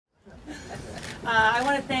I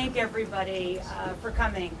want to thank everybody for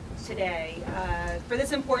coming today for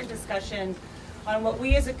this important discussion on what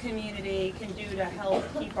we as a community can do to help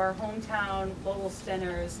keep our hometown Lowell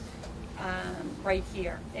Spinners right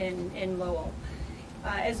here in Lowell.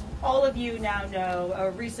 As all of you now know, a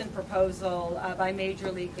recent proposal by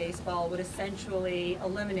Major League Baseball would essentially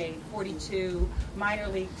eliminate 42 minor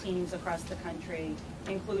league teams across the country,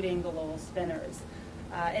 including the Lowell Spinners.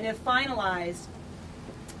 And if finalized,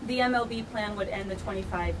 the MLB plan would end the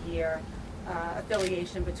 25-year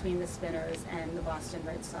affiliation between the Spinners and the Boston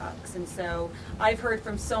Red Sox. And so I've heard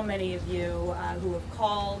from so many of you who have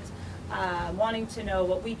called, wanting to know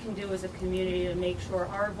what we can do as a community to make sure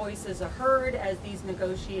our voices are heard as these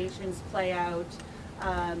negotiations play out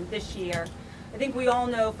this year. I think we all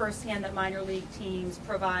know firsthand that minor league teams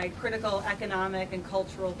provide critical economic and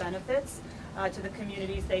cultural benefits to the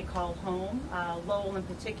communities they call home. Lowell in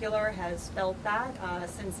particular has felt that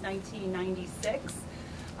since 1996.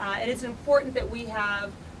 And it's important that we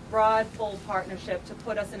have broad, full partnership to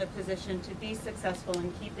put us in a position to be successful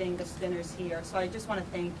in keeping the Spinners here. So I just want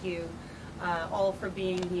to thank you all for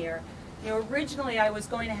being here. You know, originally I was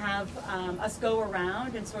going to have us go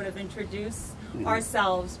around and sort of introduce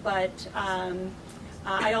ourselves, but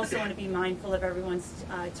I also want to be mindful of everyone's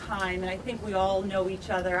time, and I think we all know each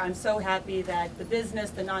other. I'm so happy that the business,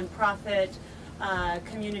 the nonprofit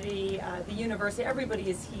community, the university, everybody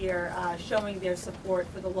is here showing their support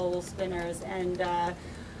for the Lowell Spinners, and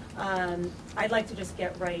I'd like to just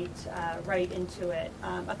get right into it.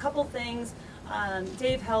 A couple things.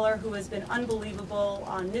 Dave Heller, who has been unbelievable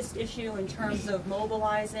on this issue in terms of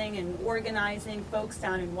mobilizing and organizing folks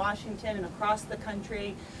down in Washington and across the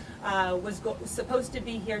country, was supposed to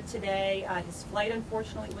be here today. His flight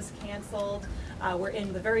unfortunately was canceled. We're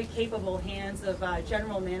in the very capable hands of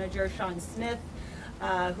General Manager Sean Smith,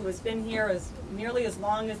 who has been here nearly as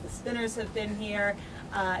long as the Spinners have been here,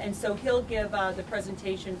 and so he'll give the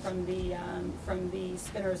presentation from the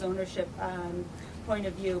Spinners ownership point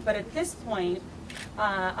of view. But at this point,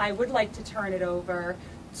 I would like to turn it over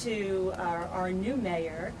to our new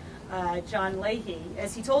mayor, John Leahy.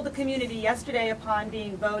 As he told the community yesterday upon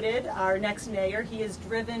being voted our next mayor, he is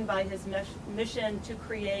driven by his mission to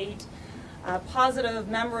create a positive,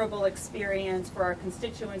 memorable experience for our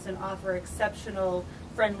constituents and offer exceptional,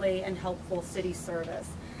 friendly, and helpful city service.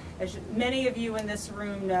 As many of you in this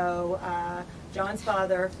room know, John's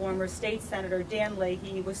father, former state senator Dan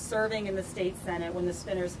Leahy, was serving in the state senate when the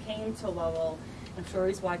Spinners came to Lowell. I'm sure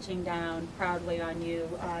he's watching down proudly on you,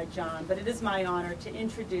 John. But it is my honor to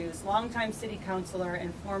introduce longtime city councilor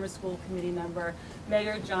and former school committee member,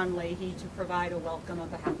 Mayor John Leahy, to provide a welcome on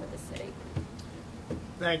behalf of the city.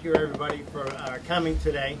 Thank you, everybody, for coming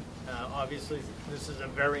today. Obviously, this is a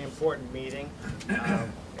very important meeting.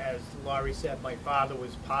 As Laurie said, my father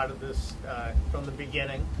was part of this from the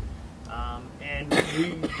beginning. And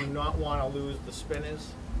we do not want to lose the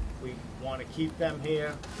Spinners. We want to keep them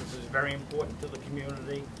here. This is very important to the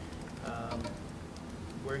community.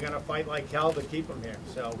 We're going to fight like hell to keep them here.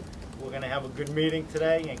 So we're going to have a good meeting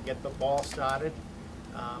today and get the ball started.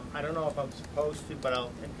 I don't know if I'm supposed to, but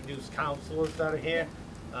I'll introduce councilors that are here.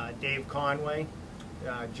 Dave Conway,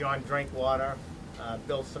 John Drinkwater,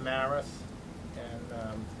 Bill Samaras, and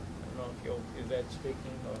I don't know if is that speaking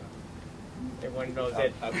or everyone knows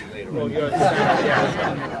that. I'll be later. Well, you're the senator,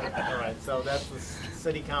 yeah. All right, so that's the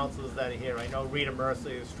city councilors that are here. I know Rita Mercer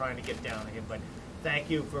is trying to get down here, but thank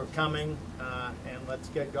you for coming, and let's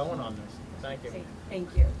get going on this. Thank you. Thank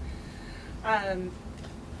you.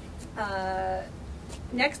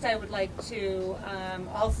 Next, I would like to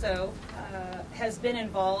also has been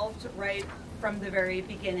involved right from the very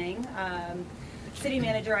beginning. City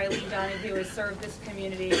Manager Eileen Donahue has served this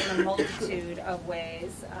community in a multitude of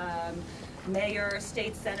ways. Mayor,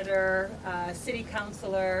 state senator, city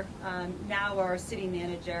councilor, now our city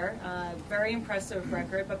manager. Very impressive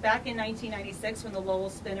record. But back in 1996, when the Lowell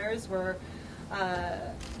Spinners were,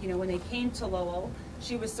 when they came to Lowell,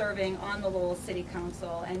 she was serving on the Lowell City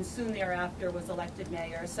Council, and soon thereafter was elected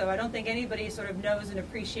mayor. So I don't think anybody sort of knows and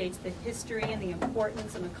appreciates the history and the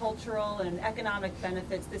importance and the cultural and economic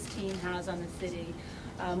benefits this team has on the city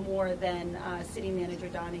more than City Manager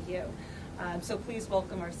Donahue. So please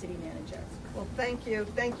welcome our city manager. Well, thank you,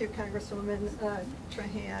 Congresswoman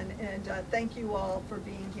Trahan, and thank you all for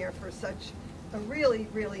being here for such a really,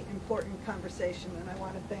 really important conversation. And I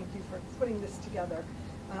want to thank you for putting this together,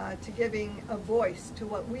 to giving a voice to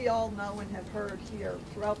what we all know and have heard here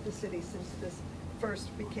throughout the city since this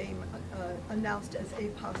first became announced as a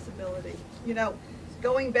possibility. You know,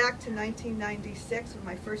 going back to 1996, when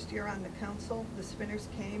my first year on the council, the Spinners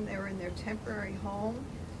came. They were in their temporary home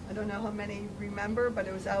I don't know how many remember, but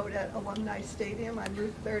it was out at Alumni Stadium on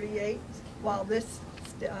Route 38 while this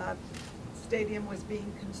stadium was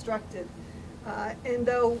being constructed. And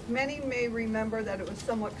though many may remember that it was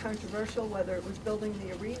somewhat controversial whether it was building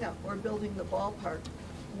the arena or building the ballpark,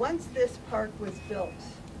 once this park was built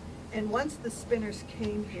and once the Spinners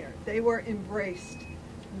came here, they were embraced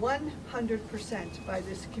 100% by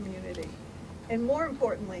this community, and more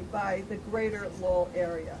importantly by the greater Lowell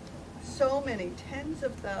area. So many tens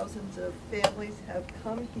of thousands of families have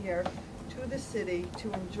come here to the city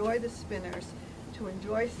to enjoy the Spinners, to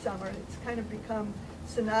enjoy summer. It's kind of become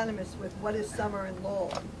synonymous with what is summer in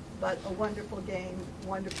Lowell, but a wonderful game,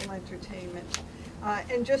 wonderful entertainment,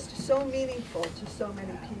 and just so meaningful to so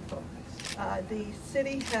many people. The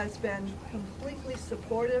city has been completely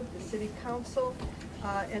supportive, the city council,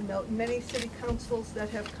 and the many city councils that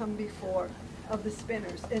have come before of the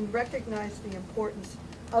Spinners, and recognize the importance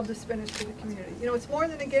of the Spinners to the community. You know, it's more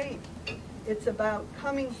than a game. It's about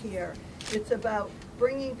coming here. It's about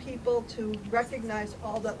bringing people to recognize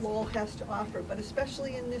all that Lowell has to offer, but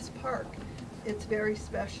especially in this park, it's very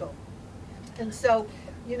special. And so,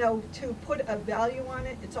 you know, to put a value on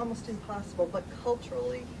it, it's almost impossible, but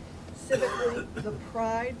culturally, civically, the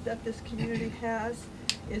pride that this community has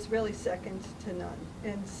is really second to none.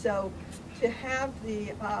 And so to have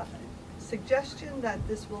the suggestion that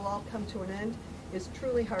this will all come to an end is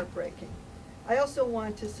truly heartbreaking. I also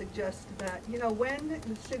want to suggest that, you know, when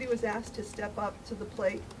the city was asked to step up to the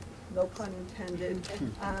plate, no pun intended,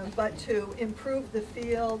 but to improve the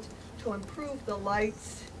field, to improve the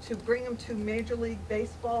lights, to bring them to Major League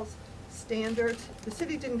Baseball's standards, the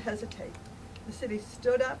city didn't hesitate. The city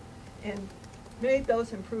stood up and made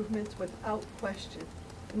those improvements without question.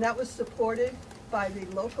 And that was supported by the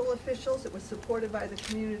local officials, it was supported by the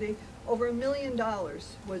community. Over $1 million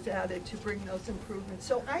was added to bring those improvements.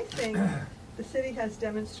 So I think the city has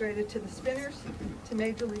demonstrated to the Spinners, to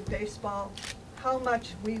Major League Baseball, how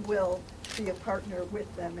much we will be a partner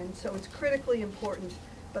with them. And so it's critically important,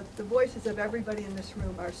 but the voices of everybody in this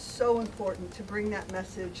room are so important to bring that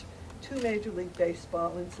message to Major League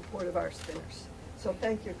Baseball in support of our Spinners. So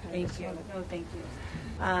thank you, Congresswoman. Thank you. No, thank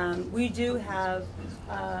you. We do have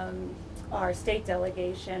our state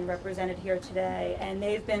delegation represented here today, and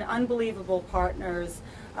they've been unbelievable partners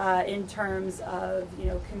in terms of, you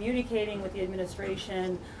know, communicating with the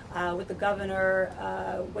administration, with the governor,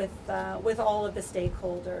 with all of the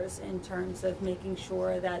stakeholders in terms of making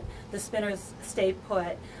sure that the Spinners stay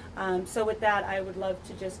put. So with that, I would love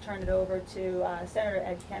to just turn it over to Senator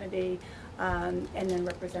Ed Kennedy and then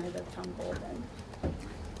Representative Tom Golden.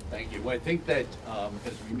 Thank you. Well, I think that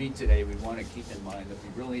as we meet today, we want to keep in mind that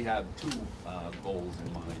we really have two goals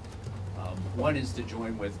in mind. One is to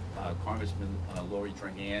join with Congressman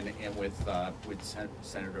LeLacheur and with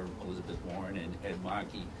Senator Elizabeth Warren and Ed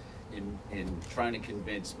Markey in trying to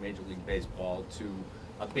convince Major League Baseball to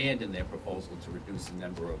abandon their proposal to reduce the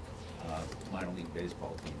number of minor league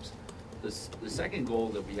baseball teams. The second goal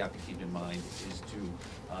that we have to keep in mind is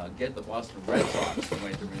to get the Boston Red Sox to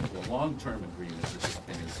enter into a long-term agreement with the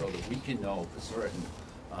Spinners so that we can know for certain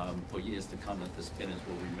for years to come that the Spinners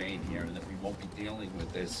will remain here and that we won't be dealing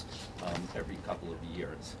with this every couple of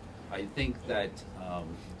years. I think that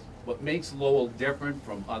what makes Lowell different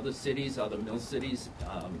from other cities, other mill cities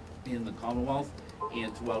in the Commonwealth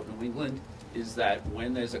and throughout New England is that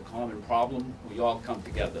when there's a common problem, we all come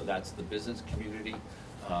together. That's the business community,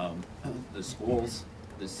 the schools,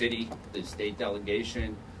 the city, the state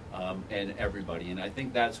delegation, and everybody. And I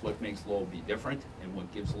think that's what makes Lowell be different and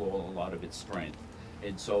what gives Lowell a lot of its strength.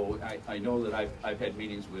 And so I know that I've had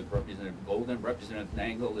meetings with Representative Golden. Representative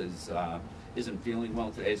Nangle isn't feeling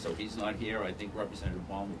well today, so he's not here. I think Representative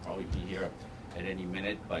Baum will probably be here at any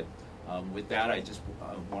minute. But with that, I just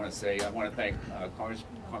want to say I want to thank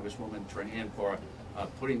Congresswoman Trahan for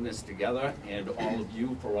putting this together, and all of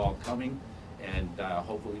you for all coming. And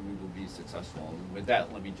hopefully we will be successful. And with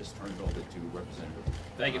that, let me just turn it over to Representative.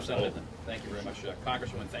 Thank you, Senator. Thank you very much,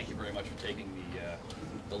 Congresswoman. Thank you very much for taking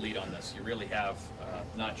the lead on this. You really have,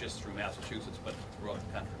 not just through Massachusetts, but throughout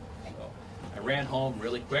the country. So I ran home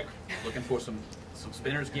really quick, looking for some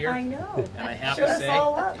Spinners gear. I know. And I have to say,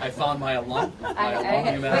 I found my alum. My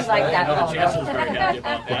alum we like that. I know the Chancellor's very happy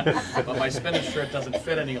about that. But my Spinners shirt doesn't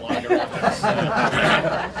fit any longer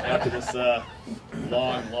after this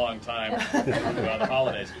long time through the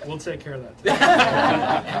holidays. We'll take care of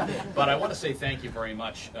that. But I want to say thank you very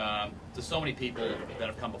much to so many people that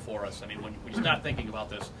have come before us. I mean, when you start thinking about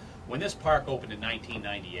this, when this park opened in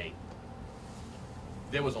 1998,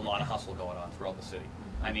 there was a lot of hustle going on throughout the city.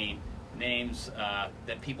 I mean, names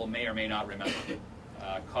that people may or may not remember.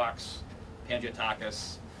 Cox,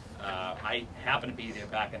 Pangiatakis, I happened to be there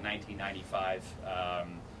back in 1995.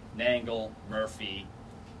 Nangle, Murphy,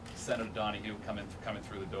 Senator Donahue coming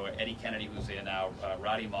through the door, Eddie Kennedy, who's there now,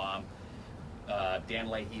 Roddy Mom, Dan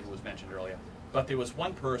Leahy, who was mentioned earlier. But there was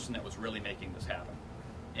one person that was really making this happen.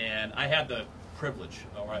 And I had the privilege,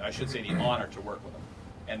 or I should say the honor, to work with him.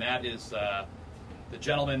 And that is the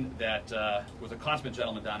gentleman that was a consummate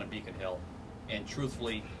gentleman down in Beacon Hill and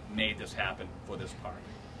truthfully made this happen for this park.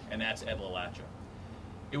 And that's Ed LeLacheur.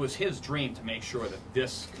 It was his dream to make sure that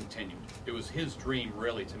this continued. It was his dream,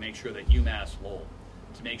 really, to make sure that UMass Lowell,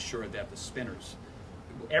 to make sure that the Spinners,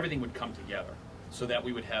 everything would come together so that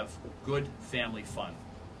we would have good family fun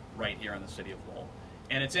right here in the city of Lowell.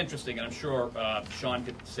 And it's interesting, and I'm sure Sean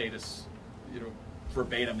could say this,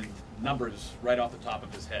 verbatim in numbers right off the top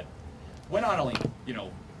of his head. We're not only,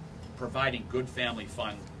 providing good family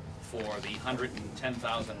fun for the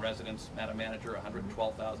 110,000 residents, Madam Manager,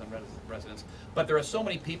 112,000 residents, but there are so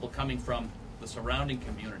many people coming from the surrounding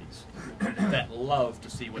communities that love to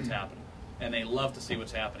see what's happening, and they love to see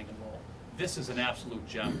what's happening in Lowell. This is an absolute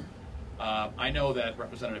gem. I know that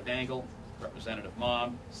Representative Dangle, Representative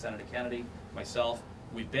Mom, Senator Kennedy, myself,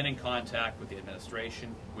 we've been in contact with the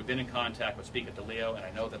administration. We've been in contact with Speaker DeLeo, and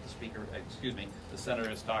I know that the senator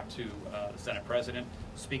has talked to the Senate President.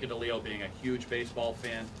 Speaker DeLeo, being a huge baseball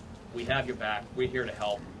fan, we have your back. We're here to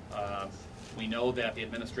help. We know that the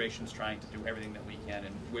administration is trying to do everything that we can,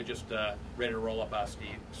 and we're just ready to roll up our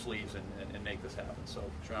sleeves and make this happen. So,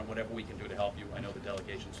 Sean, whatever we can do to help you, I know the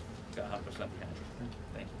delegation's got 100% behind you.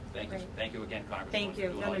 Thank you. Thank you. Thank you again, Congresswoman. Thank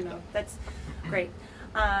you. No. That's great.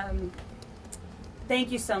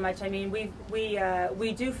 Thank you so much. I mean,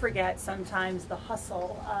 we do forget sometimes the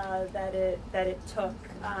hustle that it took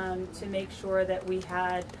to make sure that we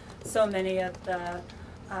had so many of the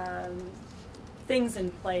things in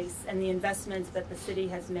place and the investments that the city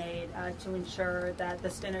has made to ensure that the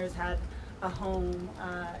Spinners had a home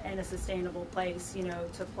and a sustainable place,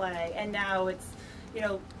 to play. And now it's,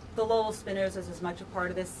 the Lowell Spinners is as much a part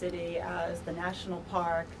of this city as the National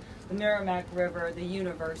Park, the Merrimack River, the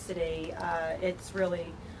university. It's really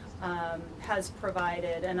has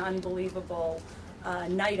provided an unbelievable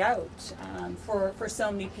night out for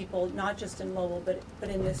so many people, not just in Lowell, but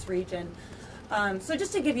in this region. So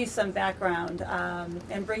just to give you some background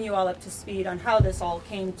and bring you all up to speed on how this all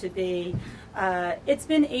came to be, it's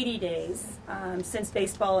been 80 days since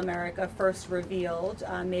Baseball America first revealed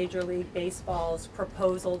Major League Baseball's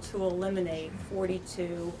proposal to eliminate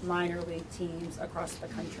 42 minor league teams across the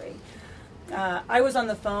country. I was on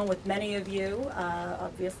the phone with many of you.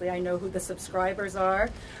 Obviously, I know who the subscribers are.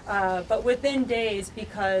 But within days,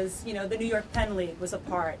 because the New York Penn League was a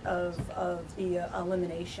part of the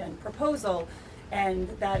elimination proposal, and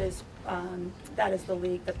that is the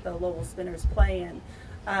league that the Lowell Spinners play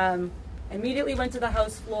in. Immediately went to the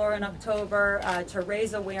House floor in October to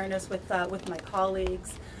raise awareness with my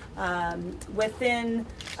colleagues. Within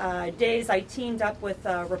days, I teamed up with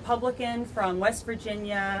a Republican from West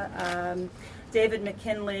Virginia, David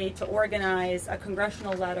McKinley, to organize a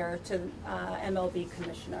congressional letter to MLB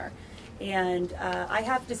Commissioner. And I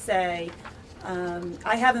have to say,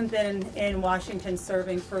 I haven't been in Washington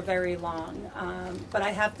serving for very long, but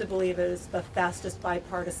I have to believe it is the fastest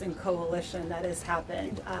bipartisan coalition that has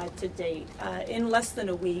happened to date. In less than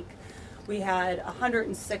a week, we had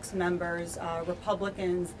 106 members,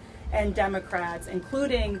 Republicans and Democrats,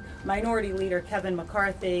 including Minority Leader Kevin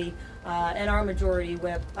McCarthy and our Majority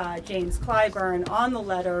Whip James Clyburn, on the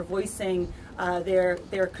letter voicing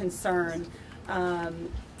their concern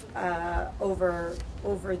over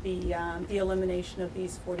the elimination of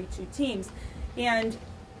these 42 teams. And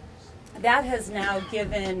that has now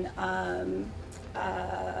given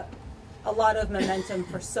a lot of momentum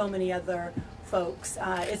for so many other folks.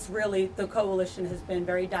 It's really, the coalition has been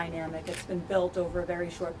very dynamic. It's been built over a very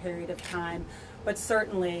short period of time. But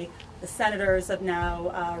certainly the senators have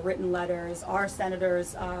now written letters. Our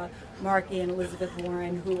senators, Markey and Elizabeth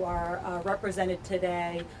Warren, who are represented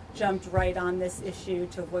today, jumped right on this issue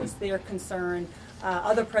to voice their concern.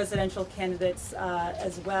 Other presidential candidates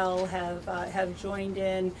as well have joined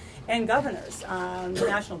in, and governors, the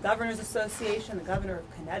National Governors Association, the governor of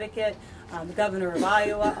Connecticut, the governor of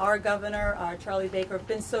Iowa, our governor, Charlie Baker, have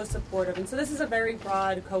been so supportive. And so this is a very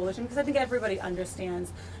broad coalition, because I think everybody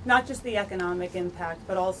understands not just the economic impact,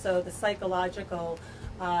 but also the psychological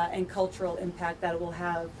and cultural impact that it will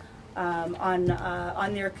have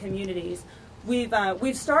on their communities. We've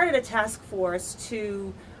started a task force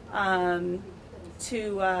to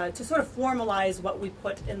sort of formalize what we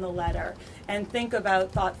put in the letter and think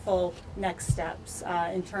about thoughtful next steps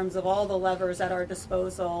in terms of all the levers at our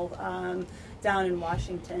disposal down in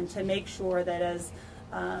Washington, to make sure that as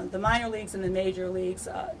the minor leagues and the major leagues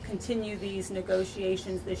continue these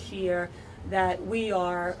negotiations this year, that we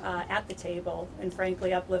are at the table and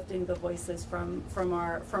frankly uplifting the voices from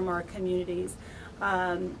our communities.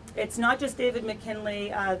 It's not just David McKinley,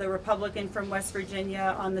 the Republican from West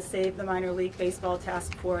Virginia, on the Save the Minor League Baseball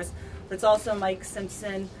Task Force, but it's also Mike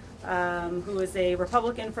Simpson, who is a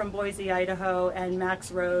Republican from Boise, Idaho, and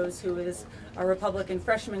Max Rose, who is a Republican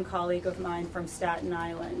freshman colleague of mine from Staten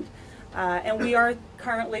Island. And we are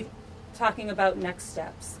currently talking about next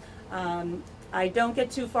steps. I don't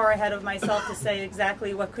get too far ahead of myself to say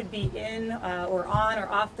exactly what could be in or on or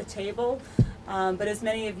off the table. But as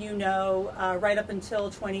many of you know, right up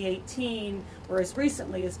until 2018, or as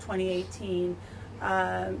recently as 2018,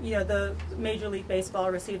 the Major League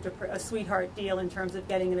Baseball received a sweetheart deal in terms of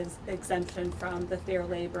getting an exemption from the Fair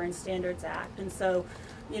Labor and Standards Act. And so,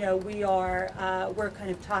 we're kind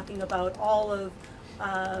of talking about all of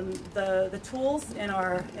the tools in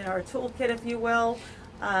our toolkit, if you will,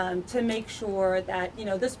 to make sure that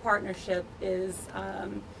this partnership is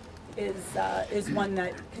one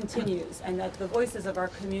that continues, and that the voices of our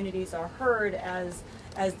communities are heard as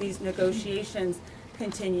these negotiations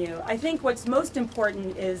continue. I think what's most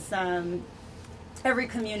important is every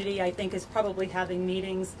community, I think, is probably having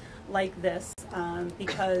meetings like this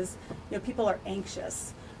because people are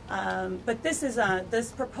anxious. But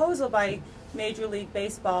this proposal by Major League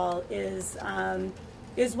Baseball is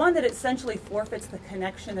one that essentially forfeits the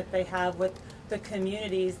connection that they have with the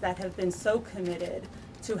communities that have been so committed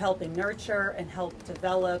to helping nurture and help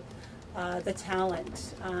develop the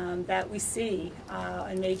talent that we see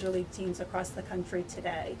in Major League teams across the country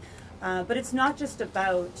today. But it's not just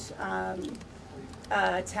about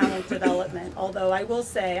talent development, although I will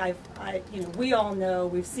say, we all know,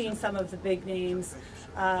 we've seen some of the big names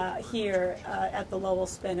here at the Lowell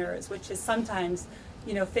Spinners, which is sometimes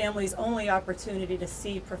families' only opportunity to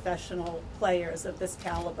see professional players of this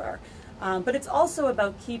caliber. But it's also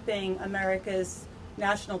about keeping America's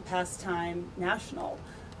national pastime national.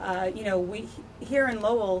 We here in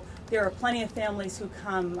Lowell, there are plenty of families who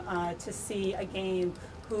come to see a game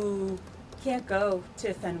who can't go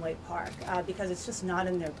to Fenway Park because it's just not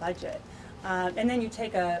in their budget. And then you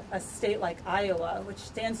take a state like Iowa, which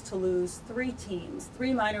stands to lose three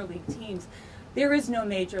minor league teams. There is no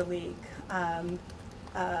major league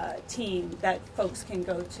team that folks can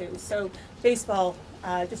go to. So baseball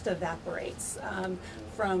just evaporates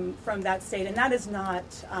from that state, and that is not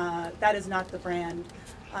the brand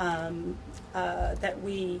that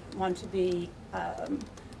we want to be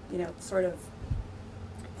sort of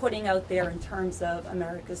putting out there in terms of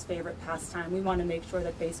America's favorite pastime. We want to make sure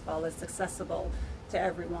that baseball is accessible to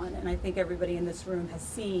everyone, and I think everybody in this room has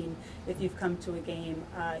seen, if you've come to a game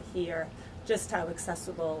here, just how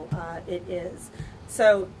accessible it is.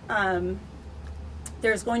 So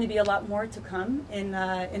there's going to be a lot more to come in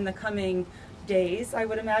the coming days, I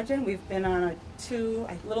would imagine. We've been on a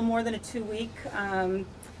little more than a 2-week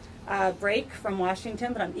break from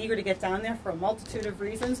Washington, but I'm eager to get down there for a multitude of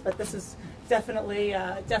reasons, but this is definitely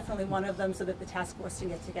one of them, so that the task force can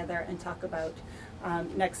get together and talk about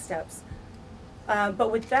next steps.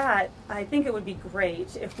 But with that, I think it would be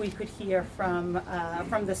great if we could hear from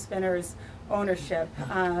the Spinners ownership.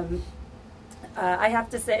 I have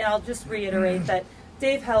to say, and I'll just reiterate that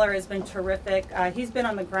Dave Heller has been terrific. He's been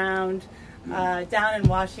on the ground down in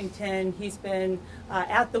Washington. He's been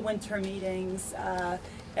at the winter meetings,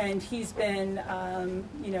 and he's been,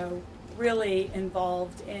 really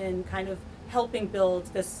involved in kind of helping build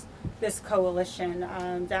this coalition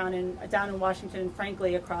down in Washington, and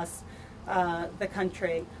frankly across the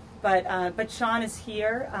country. But Sean is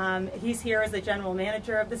here. He's here as the general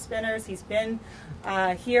manager of the Spinners. He's been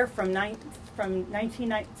here since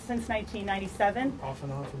 1997. Off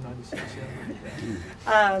and on from 96,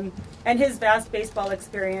 yeah. And his vast baseball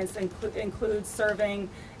experience includes serving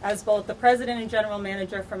as both the president and general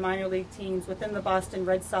manager for minor league teams within the Boston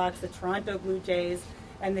Red Sox, the Toronto Blue Jays,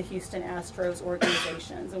 and the Houston Astros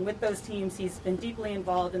organizations. And with those teams, he's been deeply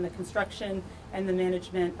involved in the construction and the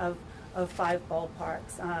management of 5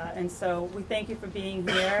 ballparks. And so we thank you for being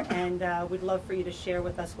here, and we'd love for you to share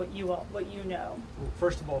with us what you know. Well,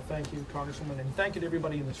 first of all, thank you, Congresswoman, and thank you to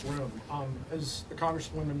everybody in this room. As the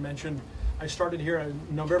Congresswoman mentioned, I started here on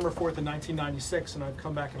November 4th of 1996, and I've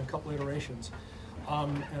come back in a couple iterations.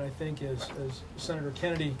 And I think as Senator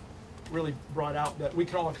Kennedy really brought out, that we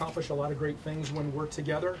can all accomplish a lot of great things when we're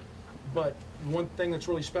together, but one thing that's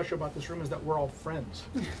really special about this room is that we're all friends.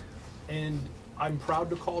 And I'm proud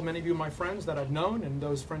to call many of you my friends that I've known, and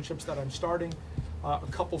those friendships that I'm starting. A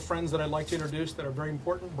couple friends that I'd like to introduce that are very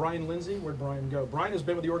important. Brian Lindsay, where'd Brian go? Brian has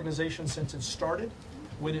been with the organization since it started.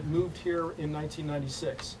 when it moved here in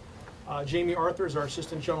 1996. Jamie Arthur is our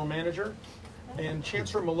assistant general manager, and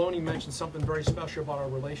Chancellor Maloney mentioned something very special about our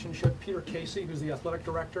relationship. Peter Casey, who's the athletic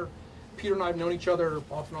director, Peter and I have known each other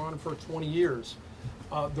off and on for 20 years.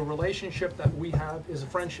 The relationship that we have is a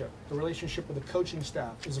friendship. The relationship with the coaching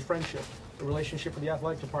staff is a friendship. The relationship with the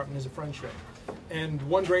athletic department is a friendship. And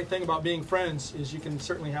one great thing about being friends is you can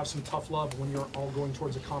certainly have some tough love when you're all going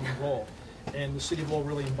towards a common goal. And the City of Lowell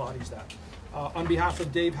really embodies that. On behalf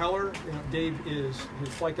of Dave Heller, Dave his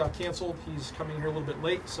flight got canceled. He's coming here a little bit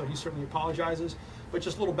late, so he certainly apologizes. But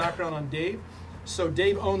just a little background on Dave. So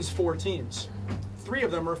Dave owns 4 teams. 3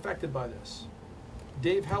 of them are affected by this.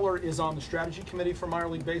 Dave Heller is on the strategy committee for minor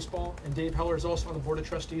league baseball, and Dave Heller is also on the board of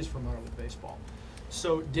trustees for minor league baseball.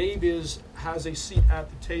 So Dave has a seat at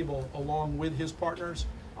the table along with his partners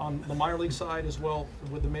on the minor league side as well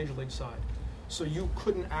with the major league side. So you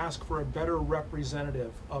couldn't ask for a better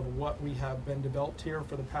representative of what we have been developed here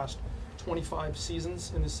for the past 25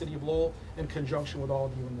 seasons in the City of Lowell in conjunction with all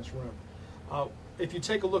of you in this room. If you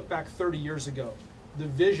take a look back 30 years ago, the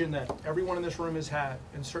vision that everyone in this room has had,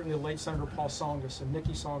 and certainly the late Senator Paul Tsongas and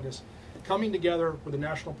Nikki Tsongas, coming together with the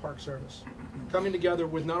National Park Service, coming together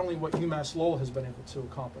with not only what UMass Lowell has been able to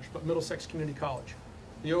accomplish, but Middlesex Community College,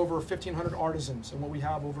 the over 1,500 artisans and what we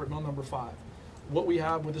have over at Mill Number 5, what we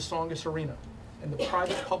have with the Tsongas Arena, and the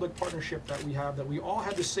private-public partnership that we all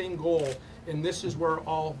have the same goal, and this is where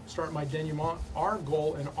I'll start my denouement. Our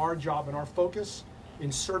goal and our job and our focus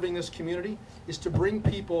in serving this community is to bring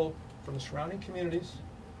people from the surrounding communities.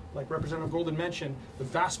 Like Representative Golden mentioned, the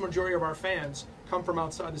vast majority of our fans come from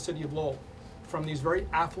outside the City of Lowell, from these very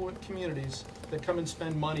affluent communities that come and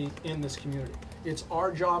spend money in this community. It's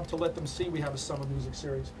our job to let them see we have a summer music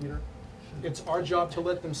series, Peter. It's our job to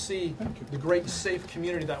let them see the great, safe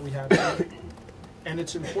community that we have here. And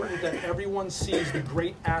it's important that everyone sees the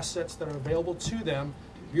great assets that are available to them,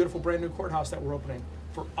 beautiful brand new courthouse that we're opening.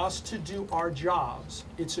 For us to do our jobs,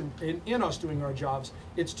 it's in us doing our jobs,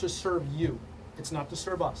 it's to serve you. It's not to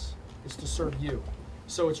serve us, it's to serve you.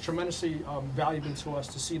 So it's tremendously valuable to us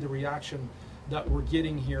to see the reaction that we're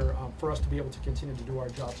getting here for us to be able to continue to do our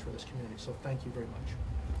jobs for this community. So thank you very much.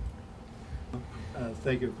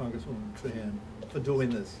 Thank you, Congresswoman Trahan, for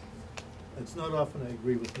doing this. It's not often I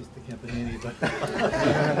agree with Mr. Campanini, but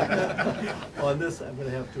on this I'm going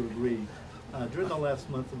to have to agree. During the last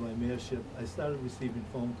month of my mayorship, I started receiving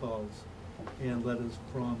phone calls and letters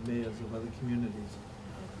from mayors of other communities,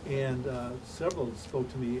 and several spoke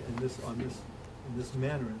to me in this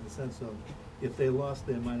manner, in the sense of if they lost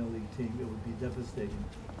their minor league team, it would be devastating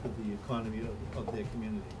for the economy of their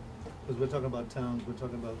community. Because we're talking about towns, we're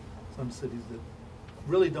talking about some cities that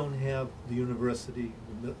really don't have the university,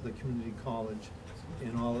 the community college,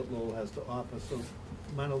 and all that Lowell has to offer. So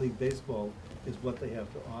minor league baseball is what they have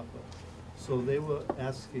to offer. So they were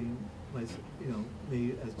asking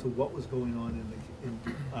me as to what was going on in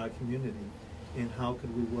our community and how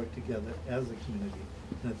could we work together as a community.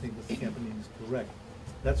 And I think Mr. Campanini is correct.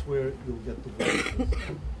 That's where you'll get the voices.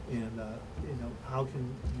 And how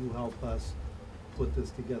can you help us put this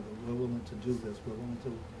together? We're willing to do this. We're willing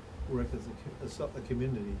to work as a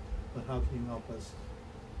community, but how can you help us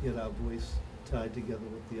get our voice tied together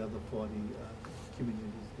with the other 40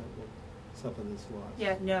 communities that will suffer this loss?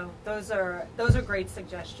 Yeah, no, those are great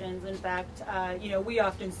suggestions. In fact, we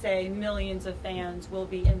often say millions of fans will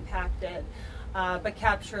be impacted, but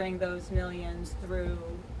capturing those millions through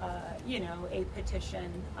a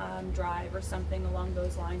petition drive or something along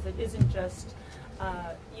those lines that isn't just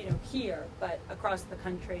here but across the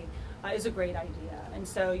country is a great idea. And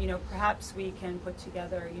so perhaps we can put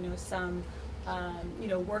together some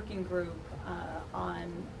working group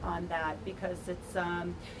on that, because it's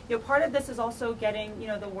part of this is also getting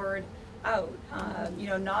the word out.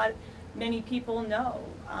 Not many people know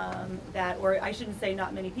that, or I shouldn't say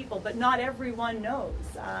not many people, but not everyone knows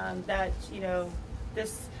that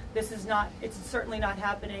this is not, it's certainly not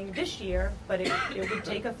happening this year, but it would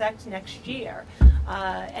take effect next year.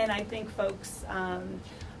 And I think folks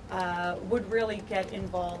would really get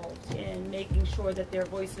involved in making sure that their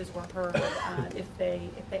voices were heard if they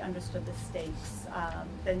understood the stakes.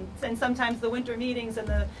 And sometimes the winter meetings and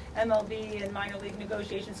the MLB and minor league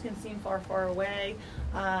negotiations can seem far, far away,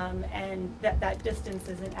 and that distance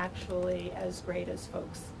isn't actually as great as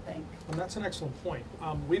folks think. And that's an excellent point.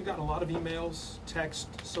 We've gotten a lot of emails, text,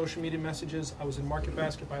 social media messages. I was in Market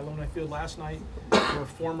Basket by Alumni Field last night, where a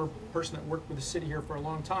former person that worked with the city here for a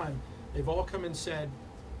long time. They've all come and said,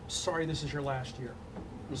 sorry, this is your last year.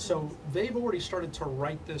 So they've already started to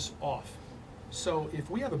write this off. So if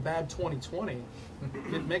we have a bad 2020,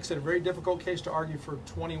 it makes it a very difficult case to argue for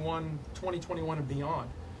 2021 and beyond.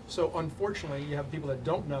 So unfortunately, you have people that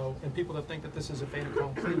don't know and people that think that this is a fait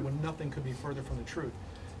accompli when nothing could be further from the truth.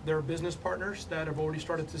 There are business partners that have already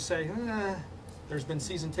started to say, there's been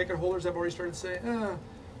season ticket holders that have already started to say,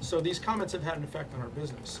 So these comments have had an effect on our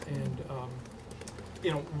business. And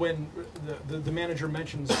you know, when the manager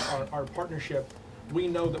mentions our partnership, we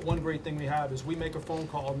know that one great thing we have is we make a phone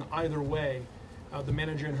call, and either way, the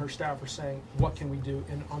manager and her staff are saying, what can we do?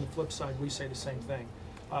 And on the flip side, we say the same thing.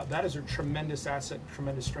 That is a tremendous asset,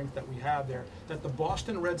 tremendous strength that we have there, that the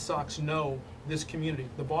Boston Red Sox know this community.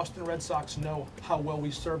 The Boston Red Sox know how well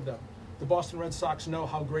we serve them. The Boston Red Sox know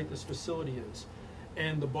how great this facility is.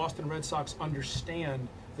 And the Boston Red Sox understand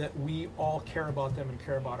that we all care about them and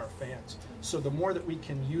care about our fans. So the more that we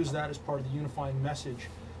can use that as part of the unifying message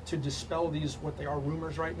to dispel these, what they are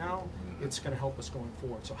rumors right now, it's going to help us going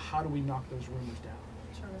forward. So how do we knock those rumors down?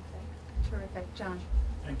 Terrific, terrific. John?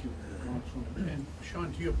 Thank you, Congresswoman. And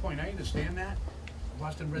Sean, to your point, I understand that. The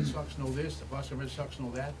Boston Red Sox know this, the Boston Red Sox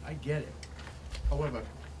know that. I get it. However,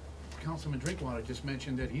 Councilman Drinkwater just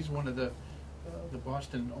mentioned that he's one of the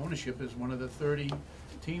Boston ownership is one of the 30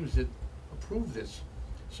 teams that approved this.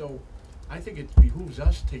 So I think it behooves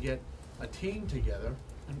us to get a team together,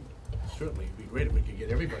 and certainly it'd be great if we could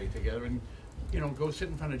get everybody together and, you know, go sit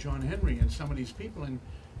in front of John Henry and some of these people and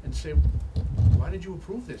say, why did you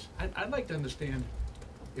approve this? I'd like to understand,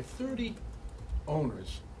 if 30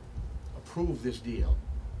 owners approve this deal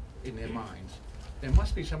in their minds, there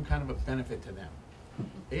must be some kind of a benefit to them.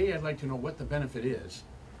 A, I'd like to know what the benefit is.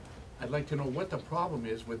 I'd like to know what the problem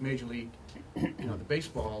is with Major League, you know, the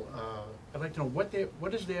baseball. I'd like to know what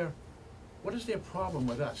is their problem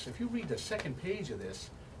with us. If you read the second page of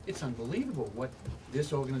this, it's unbelievable what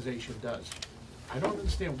this organization does. I don't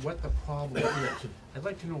understand what the problem is. I'd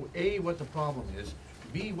like to know, A, what the problem is,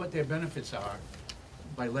 B, what their benefits are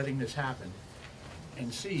by letting this happen,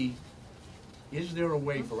 and C, is there a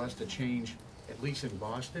way for us to change, at least in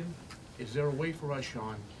Boston? Is there a way for us,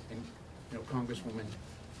 Sean, and, you know, Congresswoman,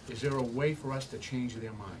 is there a way for us to change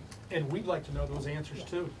their mind? And we'd like to know those answers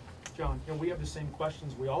too, John. You know, we have the same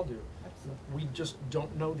questions we all do. We just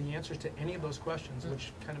don't know the answers to any of those questions,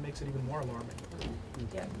 which kind of makes it even more alarming.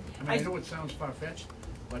 Yeah. I mean, I know it sounds far-fetched,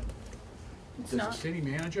 but does the city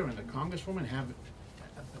manager and the congresswoman have,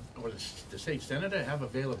 or the state senator have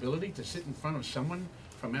availability to sit in front of someone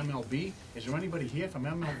from MLB? Is there anybody here from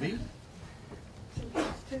MLB?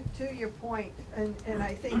 To your point, and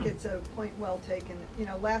I think it's a point well taken, you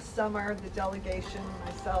know, last summer, the delegation,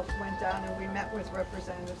 myself, went down and we met with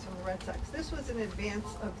representatives from the Red Sox. This was in advance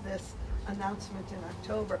of this announcement in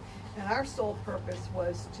October, and our sole purpose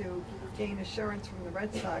was to gain assurance from the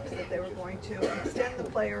Red Sox that they were going to extend the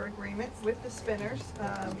player agreement with the Spinners,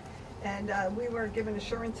 and we were given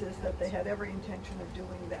assurances that they had every intention of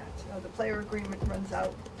doing that. The player agreement runs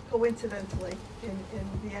out coincidentally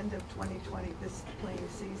in the end of 2020, this playing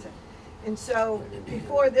season. And so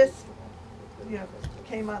before this, you know,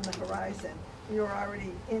 came on the horizon, we were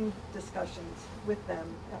already in discussions with them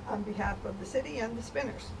on behalf of the city and the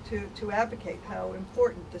Spinners to advocate how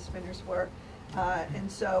important the Spinners were.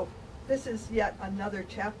 And so this is yet another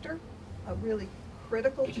chapter, a really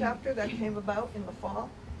critical chapter that came about in the fall.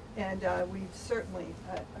 And we certainly,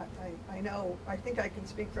 I think I can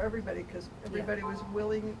speak for everybody, because everybody was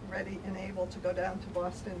willing, ready, and able to go down to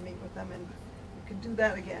Boston and meet with them, and we could do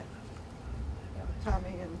that again.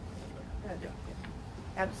 Tommy and Ed.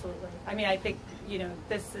 Absolutely. I mean, I think, you know,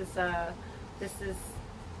 this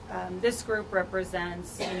group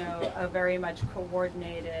represents, you know, a very much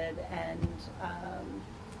coordinated and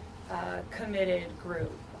committed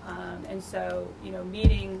group. And so, you know,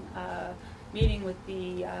 meeting with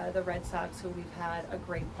the Red Sox, who we've had a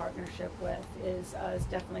great partnership with, is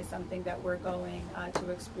definitely something that we're going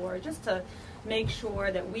to explore, just to make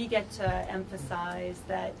sure that we get to emphasize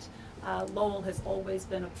that Lowell has always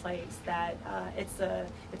been a place that it's a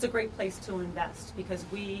great place to invest, because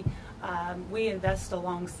we invest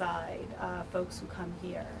alongside folks who come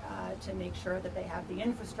here to make sure that they have the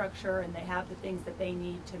infrastructure and they have the things that they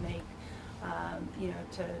need to make you know,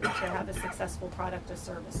 to have a successful product or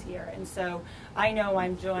service here. And so I know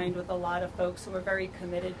I'm joined with a lot of folks who are very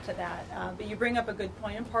committed to that. But you bring up a good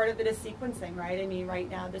point, and part of it is sequencing, right? I mean, right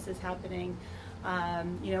now this is happening,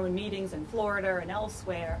 you know, in meetings in Florida and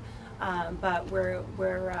elsewhere. But we're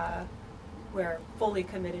fully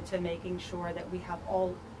committed to making sure that we have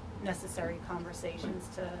all necessary conversations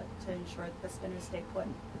to ensure that the Spinners stay put.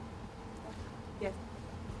 Yeah.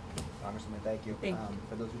 Congresswoman, thank you. Thank you.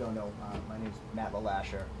 For those who don't know, my name is Matt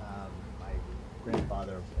LeLacheur. My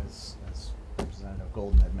grandfather, as Representative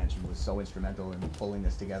Golden had mentioned, was so instrumental in pulling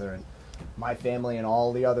this together, and my family and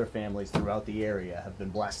all the other families throughout the area have been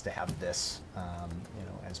blessed to have this,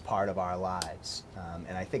 as part of our lives.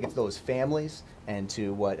 And I think it's those families, and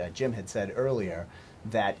to what Jim had said earlier,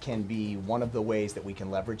 that can be one of the ways that we can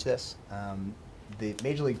leverage this. The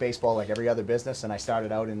Major League Baseball, like every other business, and I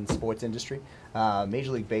started out in the sports industry,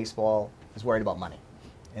 Major League Baseball is worried about money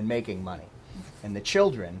and making money. And the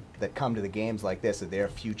children that come to the games like this are their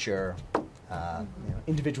future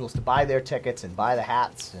individuals to buy their tickets and buy the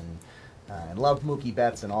hats and love Mookie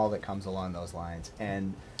Betts and all that comes along those lines.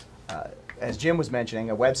 And as Jim was mentioning,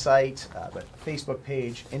 a website, but Facebook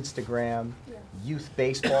page, Instagram, youth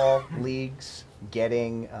baseball leagues,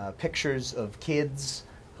 getting pictures of kids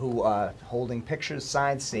who are holding pictures,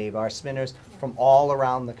 signs, Save Our Spinners, from all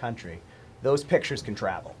around the country. Those pictures can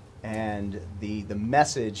travel. And the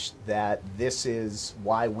message that this is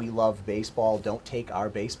why we love baseball, don't take our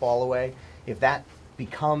baseball away, if that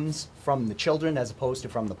becomes from the children as opposed to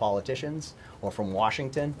from the politicians or from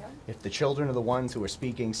Washington, if the children are the ones who are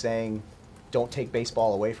speaking, saying, don't take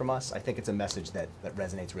baseball away from us, I think it's a message that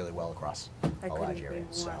resonates really well across a large area.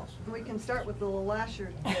 So. We can start with the LeLacheur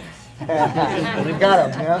kids. We've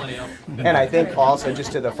got them, yeah. And I think also,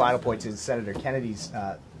 just to the final point to Senator Kennedy's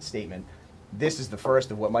statement, this is the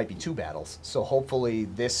first of what might be two battles. So hopefully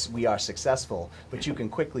we are successful, but you can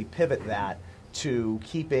quickly pivot that to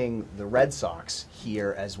keeping the Red Sox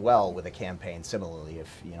here as well with a campaign similarly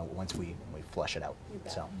if, once we flush it out. You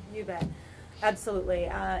bet. So. You bet. Absolutely.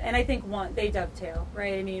 And I think they dovetail,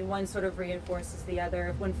 right? I mean, one sort of reinforces the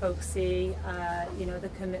other. When folks see, the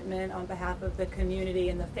commitment on behalf of the community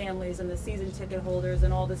and the families and the season ticket holders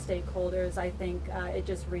and all the stakeholders, I think it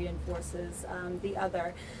just reinforces the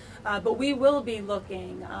other. But we will be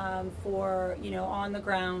looking for, on the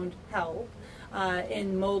ground help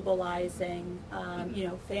in mobilizing,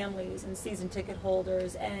 families and season ticket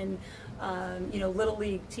holders and, Little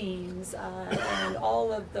League teams and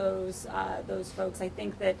all of those folks. I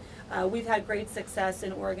think that we've had great success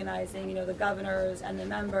in organizing, the governors and the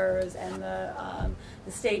members and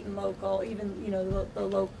the state and local, even,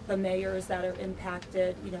 the mayors that are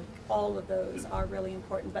impacted. All of those are really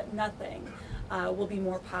important, but nothing will be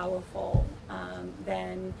more powerful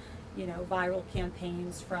than viral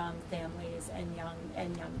campaigns from families and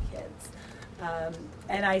young kids.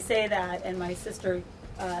 And I say that, and my sister,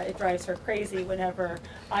 it drives her crazy whenever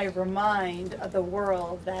I remind the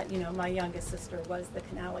world that my youngest sister was the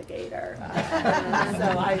canaligator.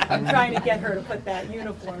 So I'm trying to get her to put that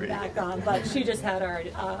uniform back on, but she just had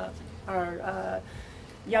our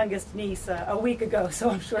youngest niece a week ago,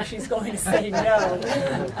 so I'm sure she's going to say no.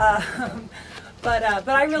 But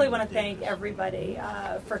I really want to thank everybody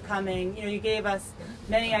for coming. You gave us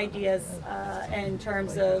many ideas in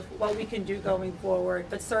terms of what we can do going forward,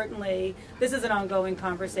 but certainly this is an ongoing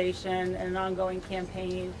conversation and an ongoing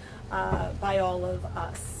campaign by all of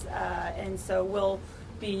us. And so we'll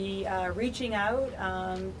be reaching out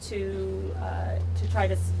to try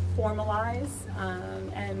to formalize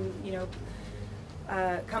and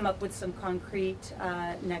come up with some concrete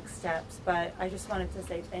next steps. But I just wanted to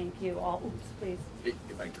say thank you all. Oops, please.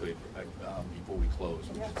 If I could, before we close,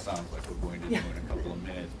 which it sounds like we're going to do in a couple of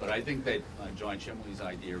minutes, but I think that John Chimley's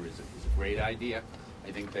idea is a great idea.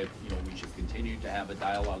 I think that we should continue to have a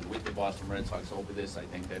dialogue with the Boston Red Sox over this. I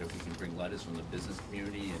think that if we can bring letters from the business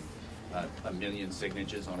community and 1 million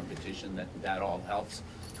signatures on a petition, that all helps.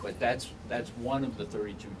 But that's one of the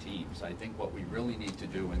 32 teams. I think what we really need to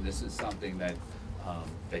do, and this is something that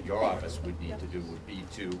your office would need to do, would be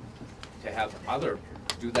to have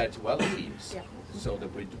do that to other teams, so that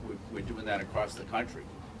we're doing that across the country,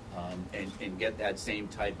 and get that same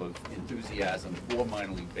type of enthusiasm for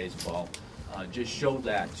minor league baseball. Just show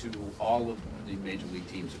that to all of the major league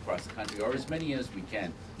teams across the country, or as many as we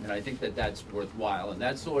can. And I think that that's worthwhile, and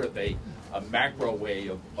that's sort of a macro way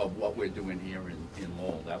of what we're doing here in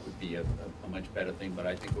Lowell. That would be a much better thing, but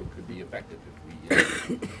I think it could be effective if we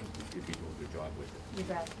do a good job with it. You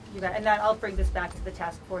bet, you bet. And that, I'll bring this back to the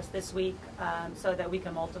task force this week so that we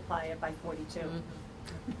can multiply it by 42.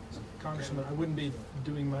 Congressman, I wouldn't be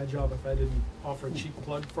doing my job if I didn't offer a cheap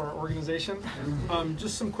plug for our organization.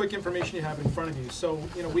 Just some quick information you have in front of you. So,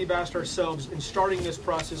 we've asked ourselves, in starting this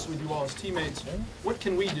process with you all as teammates, what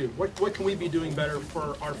can we do? What can we be doing better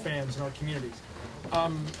for our fans and our communities?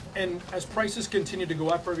 And as prices continue to go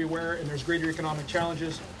up everywhere and there's greater economic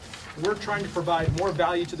challenges, we're trying to provide more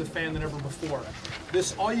value to the fan than ever before.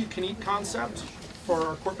 This all-you-can-eat concept for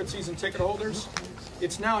our corporate season ticket holders,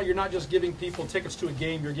 it's now you're not just giving people tickets to a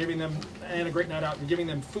game, you're giving them, and a great night out, you're giving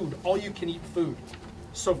them food, all-you-can-eat food.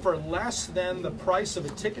 So for less than the price of a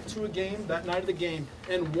ticket to a game, that night of the game,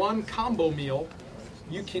 and one combo meal,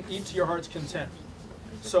 you can eat to your heart's content.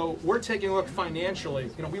 So we're taking a look financially.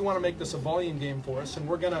 You know, we want to make this a volume game for us, and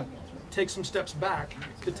we're going to take some steps back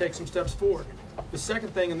to take some steps forward. The second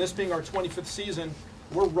thing, and this being our 25th season,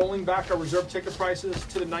 we're rolling back our reserve ticket prices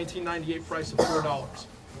to the 1998 price of $4.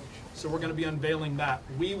 So we're going to be unveiling that.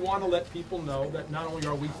 We want to let people know that not only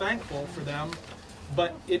are we thankful for them,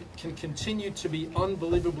 but it can continue to be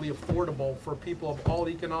unbelievably affordable for people of all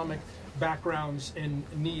economic backgrounds and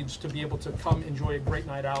needs to be able to come enjoy a great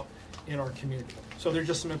night out in our community. So there's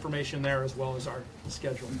just some information there, as well as our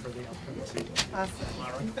schedule for the upcoming season.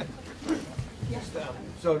 Awesome. Just,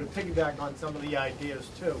 so to piggyback on some of the ideas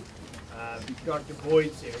too, Dr.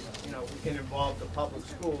 Boyd's here, you know, we can involve the public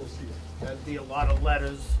schools. There'd be a lot of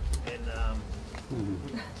letters and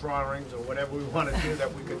drawings or whatever we want to do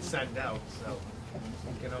that we could send out, so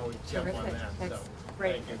we can always jump on Terrific. that. That's So,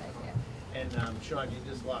 great. thank you. And Sean, you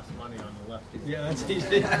just lost money on the left. Yeah, that's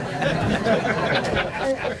easy. I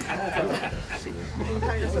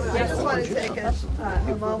just want to take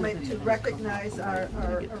a moment to recognize our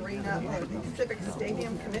arena, or the Civic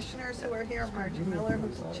Stadium commissioners who are here. Margie Miller,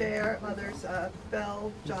 who's the chair, others,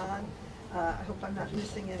 Belle, John. I hope I'm not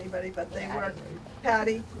missing anybody, but they were.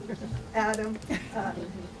 Patty, Adam.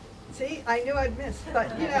 See, I knew I'd miss,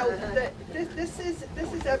 but you know, this is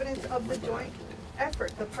evidence of the joint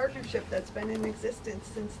effort, the partnership that's been in existence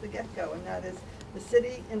since the get-go, and that is the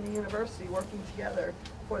city and the university working together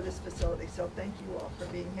for this facility. So thank you all for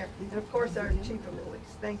being here. And of course, our chief of police.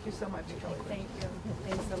 Thank you so much, Kelly. Thank you.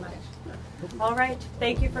 Thanks so much. All right.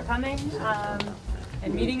 Thank you for coming.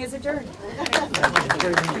 And meeting is adjourned.